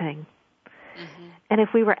everything. Mm-hmm. And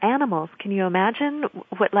if we were animals, can you imagine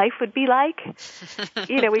what life would be like?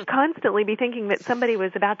 We'd constantly be thinking that somebody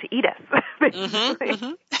was about to eat us.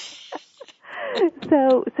 Mm-hmm.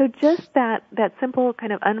 So just that simple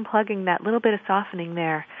kind of unplugging, that little bit of softening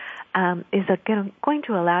there, is going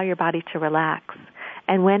to allow your body to relax.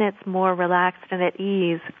 And when it's more relaxed and at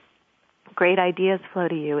ease, great ideas flow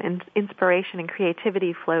to you, and inspiration and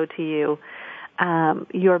creativity flow to you.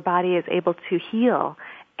 Your body is able to heal,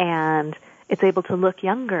 and it's able to look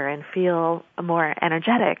younger and feel more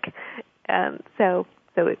energetic. So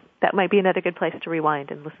that might be another good place to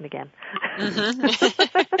rewind and listen again.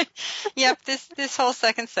 Mm-hmm. Yep, this whole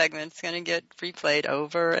second segment is going to get replayed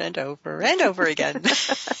over and over and over again.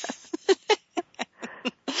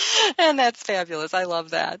 And that's fabulous. I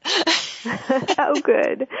love that. Oh,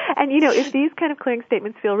 good. And, if these kind of clearing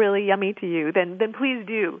statements feel really yummy to you, then please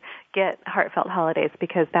do get Heartfelt Holidays,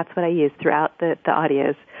 because that's what I use throughout the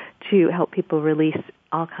audios to help people release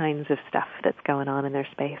all kinds of stuff that's going on in their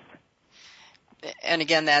space. And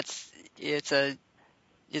again, it's a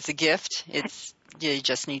gift. You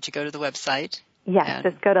just need to go to the website. Yes,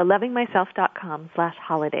 just go to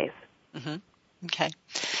lovingmyself.com/holidays. Mm-hmm. Okay.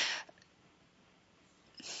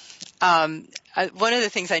 One of the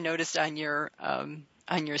things I noticed on your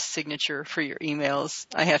signature for your emails,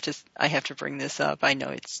 I have to bring this up. I know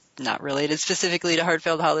it's not related specifically to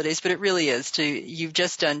Heartfelt Holidays, but it really is. You've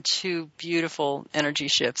just done two beautiful energy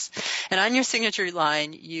shifts, and on your signature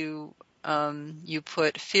line, you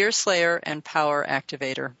put Fear Slayer and Power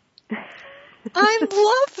Activator. I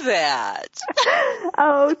love that.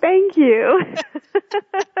 Oh, thank you.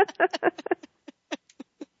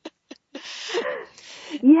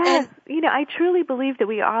 Yes, I truly believe that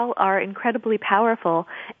we all are incredibly powerful,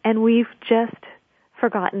 and we've just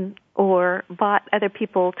forgotten or bought other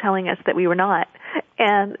people telling us that we were not.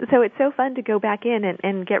 And so it's so fun to go back in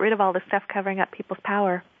and get rid of all the stuff covering up people's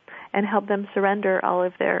power and help them surrender all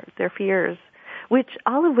of their fears,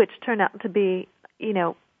 all of which turn out to be,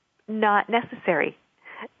 not necessary.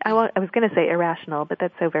 I was going to say irrational, but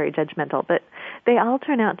that's so very judgmental. But they all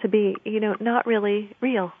turn out to be, not really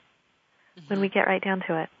real when we get right down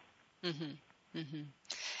to it. Mm-hmm. Mm-hmm.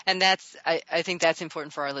 And I think that's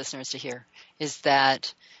important for our listeners to hear, is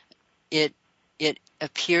that it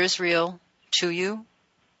appears real to you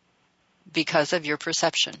because of your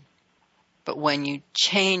perception. But when you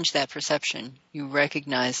change that perception, you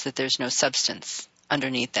recognize that there's no substance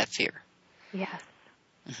underneath that fear. Yes.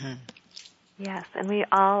 Mm-hmm. Yes, and we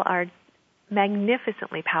all are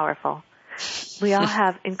magnificently powerful. We all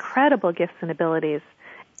have incredible gifts and abilities,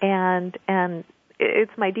 and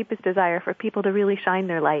it's my deepest desire for people to really shine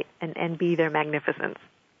their light and be their magnificence.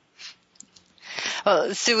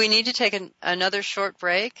 Well, Sue, we need to take another short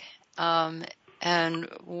break, and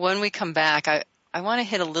when we come back, I want to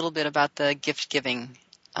hit a little bit about the gift giving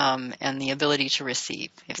and the ability to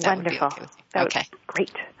receive, if that Wonderful. would be okay with you. That Okay.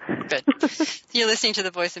 Great. Good. You're listening to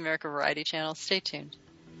the Voice America Variety Channel. Stay tuned.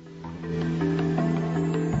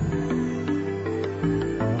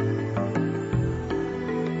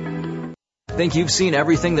 Think you've seen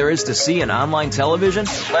everything there is to see in online television?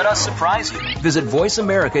 Let us surprise you. Visit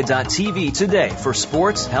voiceamerica.tv today for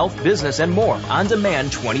sports, health, business, and more on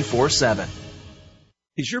demand 24/7.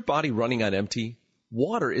 Is your body running on empty?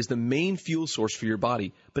 Water is the main fuel source for your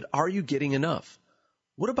body, but are you getting enough?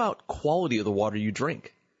 What about quality of the water you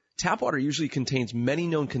drink? Tap water usually contains many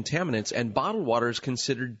known contaminants, and bottled water is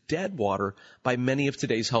considered dead water by many of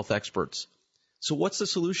today's health experts. So what's the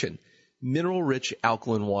solution? Mineral-rich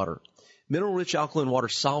alkaline water. Mineral-rich alkaline water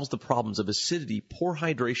solves the problems of acidity, poor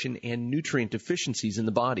hydration, and nutrient deficiencies in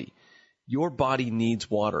the body. Your body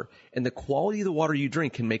needs water, and the quality of the water you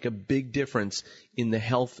drink can make a big difference in the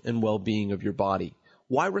health and well-being of your body.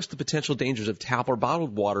 Why risk the potential dangers of tap or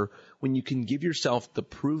bottled water when you can give yourself the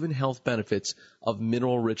proven health benefits of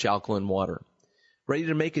mineral-rich alkaline water? Ready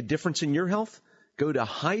to make a difference in your health? Go to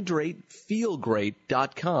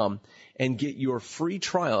hydratefeelgreat.com and get your free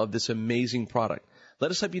trial of this amazing product.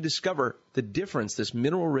 Let us help you discover the difference this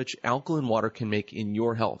mineral-rich alkaline water can make in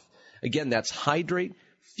your health. Again, that's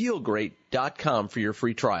hydratefeelgreat.com for your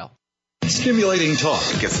free trial. Stimulating talk.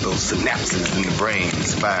 Gets those synapses in the brain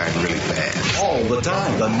firing really fast. All the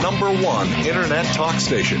time. The #1 Internet talk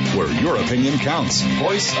station where your opinion counts.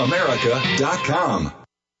 VoiceAmerica.com.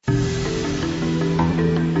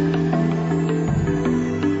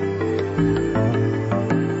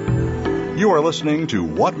 You are listening to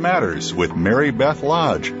What Matters with Mary Beth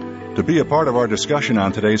Lodge. To be a part of our discussion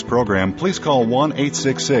on today's program, please call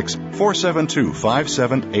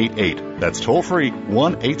 1-866-472-5788. That's toll free,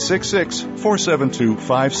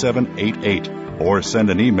 1-866-472-5788. Or send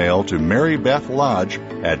an email to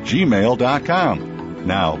marybethlodge@gmail.com.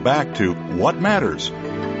 Now back to What Matters.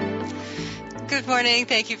 Good morning.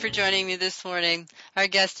 Thank you for joining me this morning. Our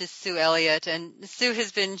guest is Sue Elliott, and Sue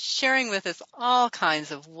has been sharing with us all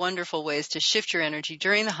kinds of wonderful ways to shift your energy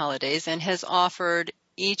during the holidays and has offered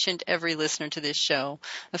each and every listener to this show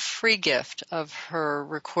a free gift of her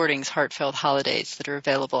recordings, Heartfelt Holidays, that are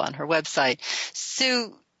available on her website.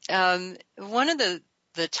 Sue, one of the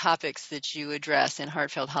topics that you address in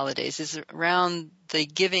Heartfelt Holidays is around the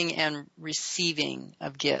giving and receiving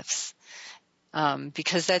of gifts.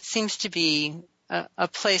 Because that seems to be a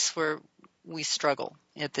place where we struggle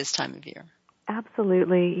at this time of year.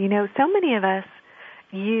 Absolutely. So many of us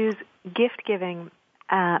use gift giving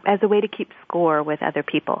as a way to keep score with other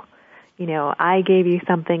people. I gave you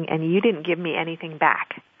something and you didn't give me anything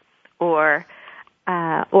back. Or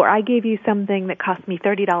I gave you something that cost me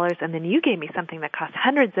 $30 and then you gave me something that cost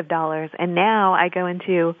hundreds of dollars, and now I go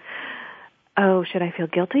into, oh, should I feel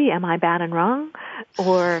guilty? Am I bad and wrong?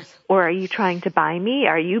 Or are you trying to buy me?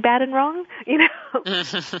 Are you bad and wrong?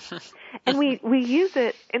 And we use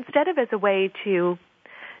it instead of as a way to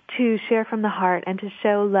share from the heart and to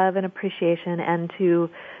show love and appreciation and to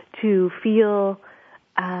feel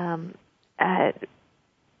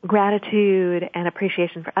gratitude and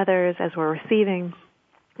appreciation for others as we're receiving.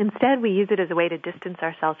 Instead, we use it as a way to distance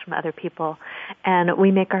ourselves from other people, and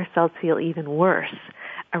we make ourselves feel even worse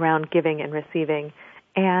around giving and receiving.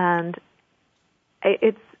 And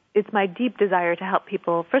it's my deep desire to help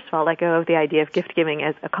people, first of all, let go of the idea of gift giving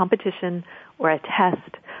as a competition or a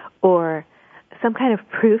test or some kind of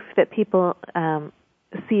proof that people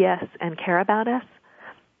see us and care about us.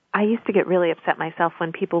 I used to get really upset myself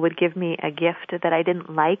when people would give me a gift that I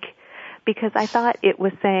didn't like because I thought it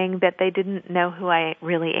was saying that they didn't know who I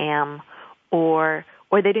really am, or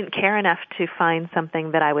they didn't care enough to find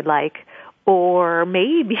something that I would like, or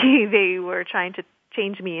maybe they were trying to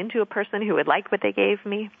change me into a person who would like what they gave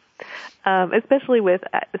me, especially with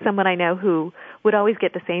someone I know who would always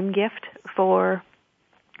get the same gift for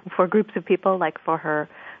for groups of people, like for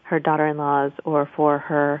her daughter-in-laws or for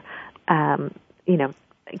her,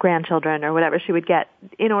 grandchildren or whatever, she would get,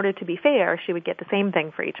 in order to be fair, she would get the same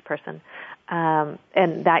thing for each person.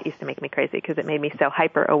 And that used to make me crazy because it made me so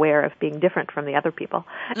hyper aware of being different from the other people.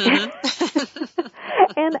 Mm-hmm.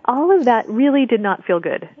 And all of that really did not feel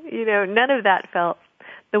good. None of that felt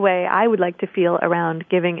the way I would like to feel around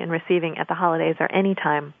giving and receiving at the holidays or any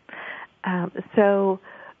time. So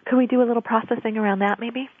could we do a little processing around that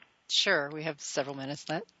maybe? Sure. We have several minutes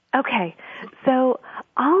left. Okay. So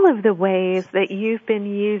all of the ways that you've been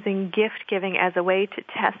using gift giving as a way to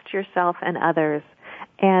test yourself and others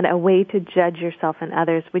and a way to judge yourself and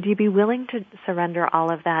others, would you be willing to surrender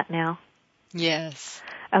all of that now? Yes.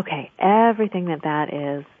 Okay. Everything that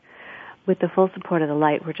is, with the full support of the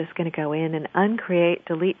light, we're just going to go in and uncreate,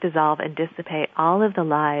 delete, dissolve, and dissipate all of the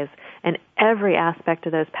lies and every aspect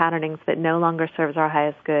of those patternings that no longer serves our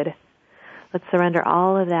highest good. Let's surrender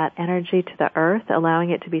all of that energy to the earth, allowing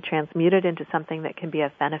it to be transmuted into something that can be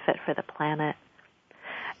of benefit for the planet.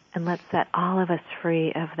 And let's set all of us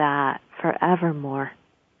free of that forevermore.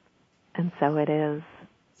 And so it is.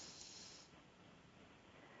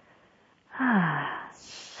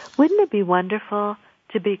 Wouldn't it be wonderful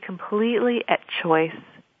to be completely at choice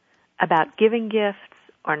about giving gifts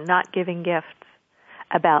or not giving gifts,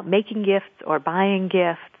 about making gifts or buying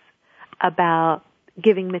gifts, about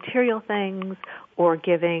giving material things or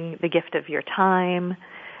giving the gift of your time?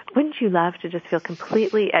 Wouldn't you love to just feel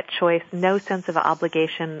completely at choice, no sense of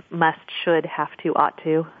obligation, must, should, have to, ought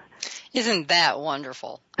to? Isn't that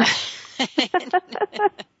wonderful? I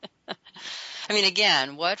mean,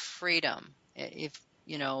 again, what freedom if,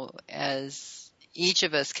 as each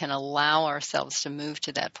of us can allow ourselves to move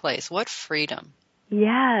to that place. What freedom.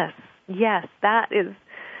 Yes, that is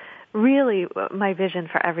really my vision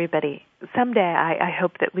for everybody. Someday I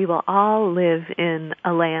hope that we will all live in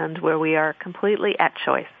a land where we are completely at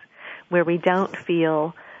choice, where we don't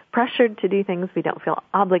feel pressured to do things, we don't feel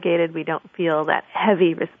obligated, we don't feel that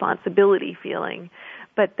heavy responsibility feeling,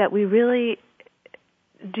 but that we really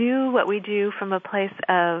do what we do from a place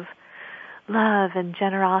of love and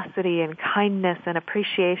generosity and kindness and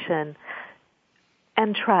appreciation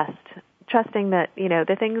and trusting that,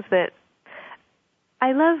 the things that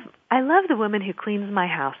I love the woman who cleans my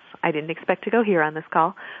house. I didn't expect to go here on this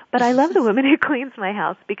call, but I love the woman who cleans my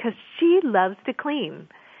house because she loves to clean,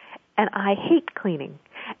 and I hate cleaning.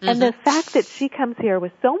 Mm-hmm. And the fact that she comes here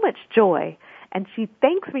with so much joy, and she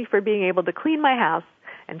thanks me for being able to clean my house,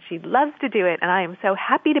 and she loves to do it, and I am so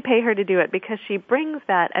happy to pay her to do it because she brings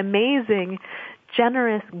that amazing,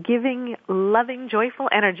 generous, giving, loving, joyful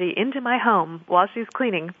energy into my home while she's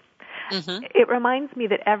cleaning. Mm-hmm. It reminds me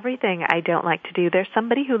that everything I don't like to do, there's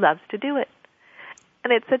somebody who loves to do it.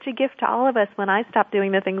 And it's such a gift to all of us when I stop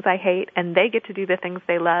doing the things I hate and they get to do the things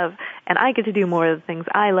they love and I get to do more of the things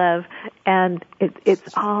I love. And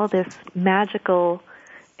it's all this magical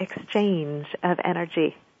exchange of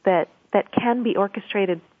energy that can be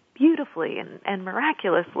orchestrated beautifully and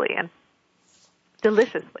miraculously and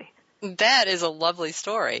deliciously. That is a lovely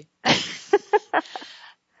story.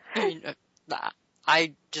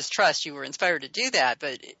 I just trust you were inspired to do that,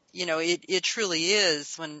 but it truly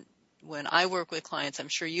is when I work with clients, I'm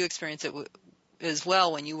sure you experience it as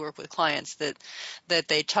well when you work with clients that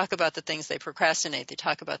they talk about the things they procrastinate. They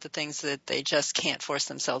talk about the things that they just can't force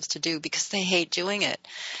themselves to do because they hate doing it.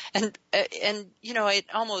 And it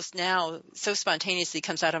almost now so spontaneously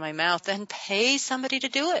comes out of my mouth, then pay somebody to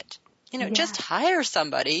do it. Just hire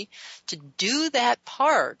somebody to do that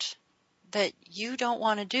part that you don't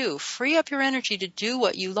want to do. Free up your energy to do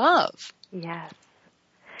what you love.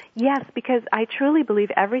 Yes, because I truly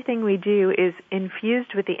believe everything we do is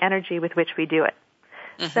infused with the energy with which we do it.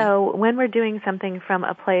 Mm-hmm. So when we're doing something from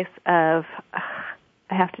a place of,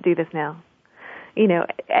 I have to do this now,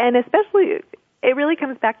 and especially it really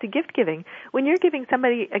comes back to gift giving. When you're giving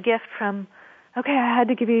somebody a gift from, okay, I had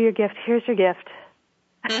to give you your gift, here's your gift.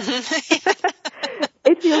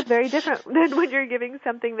 It feels very different than when you're giving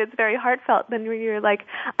something that's very heartfelt than when you're like,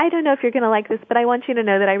 I don't know if you're going to like this, but I want you to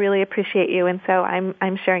know that I really appreciate you, and so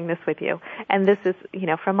I'm sharing this with you. And this is,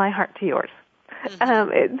 from my heart to yours.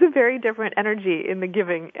 Mm-hmm. It's a very different energy in the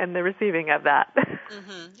giving and the receiving of that.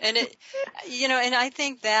 Mm-hmm. And and I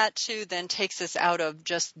think that too then takes us out of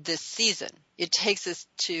just this season. It takes us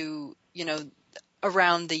to,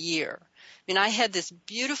 around the year. I mean, I had this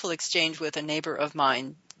beautiful exchange with a neighbor of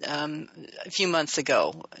mine a few months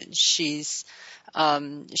ago. She's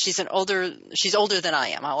older than I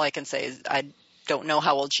am. All I can say is don't know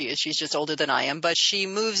how old she is. She's just older than I am, but she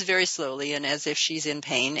moves very slowly and as if she's in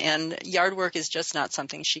pain, and yard work is just not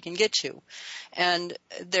something she can get to. And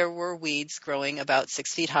there were weeds growing about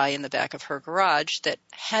 6 feet high in the back of her garage that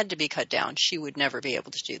had to be cut down. She would never be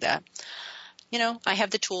able to do that. I have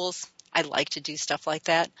the tools. I like to do stuff like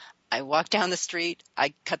that. I walk down the street.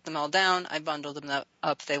 I cut them all down. I bundled them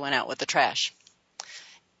up. They went out with the trash.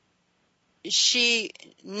 She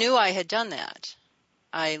knew I had done that.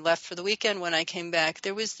 I left for the weekend. When I came back,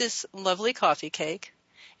 there was this lovely coffee cake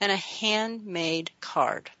and a handmade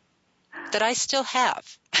card that I still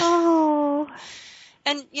have. Oh.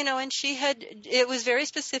 And, and it was very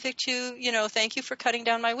specific to, thank you for cutting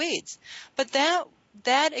down my weeds. But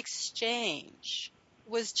that exchange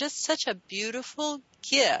was just such a beautiful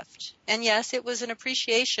gift. And yes, it was an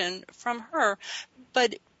appreciation from her,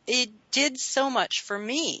 but it did so much for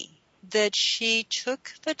me that she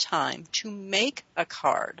took the time to make a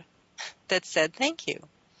card that said thank you.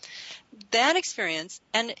 That experience,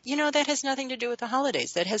 and that has nothing to do with the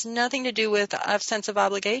holidays. That has nothing to do with a sense of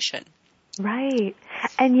obligation. Right.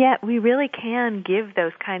 And yet we really can give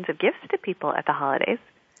those kinds of gifts to people at the holidays.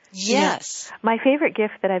 Yes. My favorite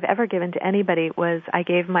gift that I've ever given to anybody was I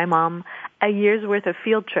gave my mom a year's worth of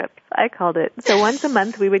field trips, I called it. So once a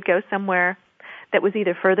month we would go somewhere that was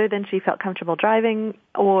either further than she felt comfortable driving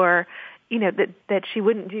or, that she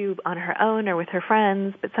wouldn't do on her own or with her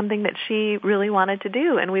friends, but something that she really wanted to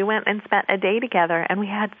do. And we went and spent a day together and we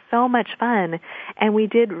had so much fun. And we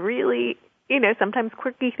did really, sometimes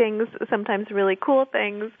quirky things, sometimes really cool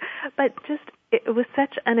things, but it was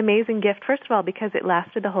such an amazing gift, first of all, because it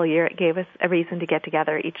lasted the whole year. It gave us a reason to get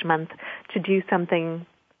together each month to do something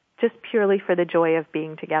just purely for the joy of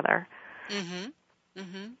being together. Mm-hmm.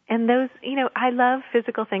 Mm-hmm. And those, I love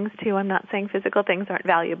physical things too. I'm not saying physical things aren't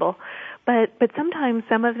valuable, but sometimes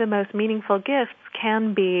some of the most meaningful gifts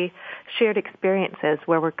can be shared experiences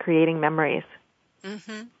where we're creating memories.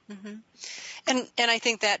 Mm-hmm. Mm-hmm. And I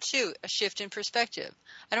think that too, a shift in perspective.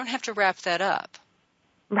 I don't have to wrap that up.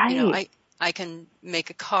 Right. I can make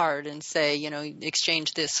a card and say,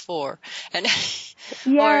 exchange this for, and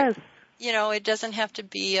yes. or, it doesn't have to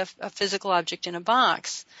be a physical object in a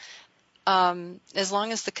box. As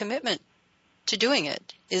long as the commitment to doing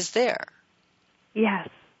it is there. Yes.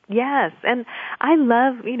 Yes. And I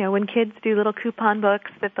love, when kids do little coupon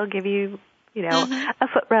books that they'll give you, mm-hmm. a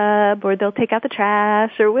foot rub or they'll take out the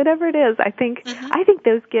trash or whatever it is. I think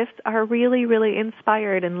those gifts are really, really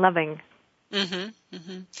inspired and loving. Mm-hmm.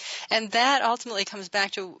 Mm-hmm. And that ultimately comes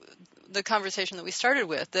back to the conversation that we started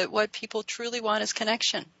with, that what people truly want is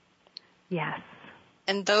connection. Yes.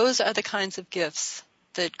 And those are the kinds of gifts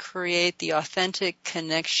that create the authentic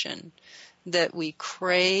connection that we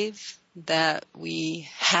crave, that we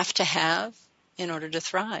have to have in order to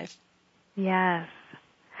thrive. Yes.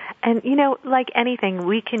 And, like anything,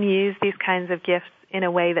 we can use these kinds of gifts in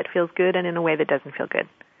a way that feels good and in a way that doesn't feel good.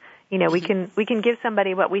 Mm-hmm. We can give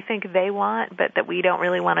somebody what we think they want, but that we don't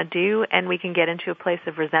really want to do, and we can get into a place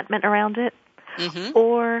of resentment around it. Mm-hmm.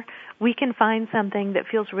 Or we can find something that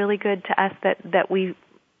feels really good to us that we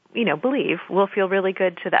believe will feel really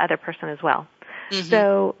good to the other person as well. Mm-hmm.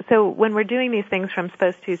 So when we're doing these things from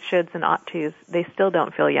supposed to's, shoulds, and ought to's, they still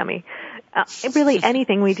don't feel yummy. Really,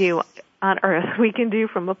 anything we do on earth, we can do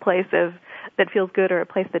from a place that feels good or a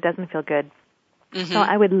place that doesn't feel good. Mm-hmm. So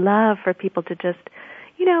I would love for people to just,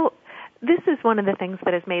 this is one of the things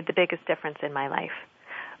that has made the biggest difference in my life.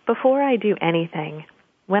 Before I do anything,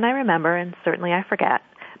 when I remember, and certainly I forget,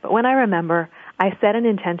 but when I remember, I set an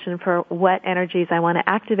intention for what energies I want to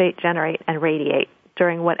activate, generate, and radiate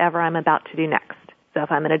during whatever I'm about to do next. So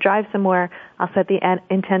if I'm going to drive somewhere, I'll set the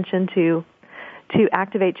intention to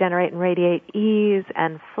activate, generate, and radiate ease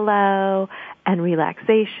and flow and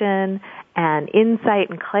relaxation and insight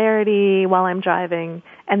and clarity while I'm driving.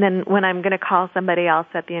 And then when I'm going to call somebody, I'll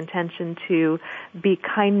set the intention to be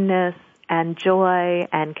kindness and joy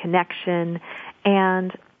and connection.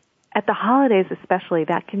 And at the holidays especially,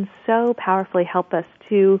 that can so powerfully help us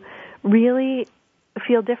to really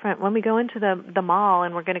feel different when we go into the mall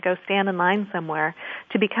and we're going to go stand in line somewhere,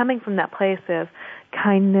 to be coming from that place of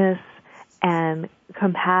kindness and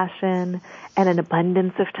compassion and an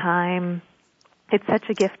abundance of time. It's such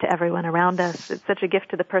a gift to everyone around us. It's such a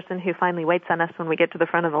gift to the person who finally waits on us when we get to the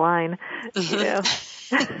front of the line.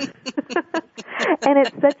 And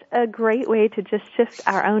it's such a great way to just shift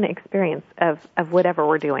our own experience of whatever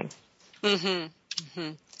we're doing. Mm-hmm.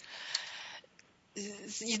 Mm-hmm.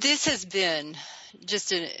 This has been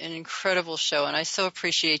just an incredible show, and I so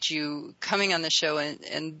appreciate you coming on the show.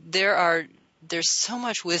 And there's so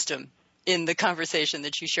much wisdom in the conversation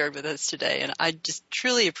that you shared with us today. And I just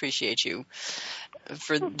truly appreciate you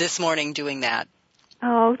for this morning doing that.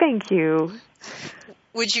 Oh, thank you.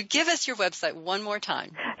 Would you give us your website one more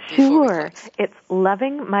time? Sure. It's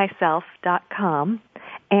lovingmyself.com.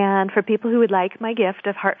 And for people who would like my gift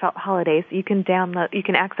of Heartfelt Holidays, you can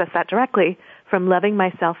access that directly from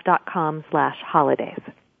lovingmyself.com/holidays.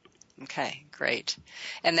 Okay, great.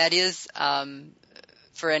 And that is,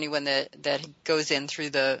 for anyone that goes in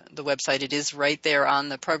through the website, it is right there on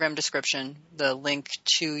the program description. The link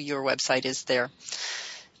to your website is there,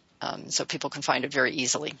 so people can find it very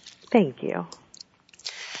easily. Thank you.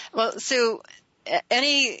 Well, Sue,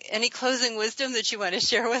 any closing wisdom that you want to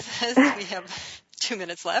share with us? We have 2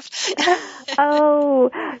 minutes left.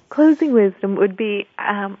 Closing wisdom would be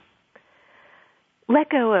let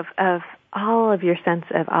go of all of your sense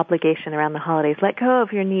of obligation around the holidays. Let go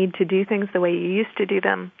of your need to do things the way you used to do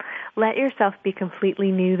them. Let yourself be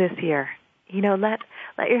completely new this year. Let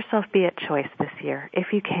yourself be at choice this year,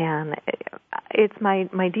 if you can. It's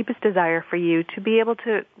my deepest desire for you to be able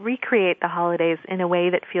to recreate the holidays in a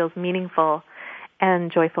way that feels meaningful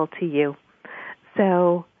and joyful to you.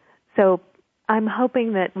 So I'm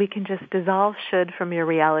hoping that we can just dissolve should from your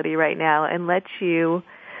reality right now and let you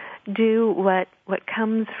do what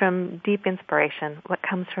comes from deep inspiration, what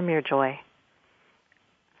comes from your joy.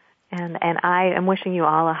 And I am wishing you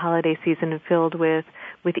all a holiday season filled with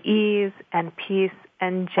ease and peace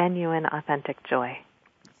and genuine, authentic joy.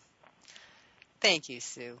 Thank you,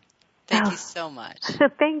 Sue. Thank you so much.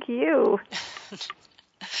 Thank you.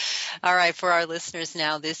 All right, for our listeners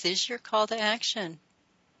now, this is your call to action.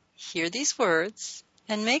 Hear these words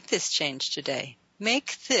and make this change today.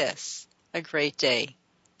 Make this a great day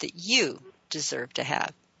that you deserve to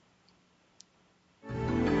have.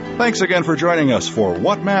 Thanks again for joining us for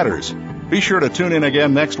What Matters. Be sure to tune in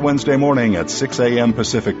again next Wednesday morning at 6 a.m.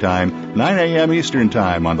 Pacific Time, 9 a.m. Eastern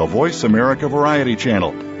Time on the Voice America Variety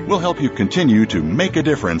Channel. We'll help you continue to make a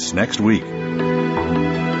difference next week.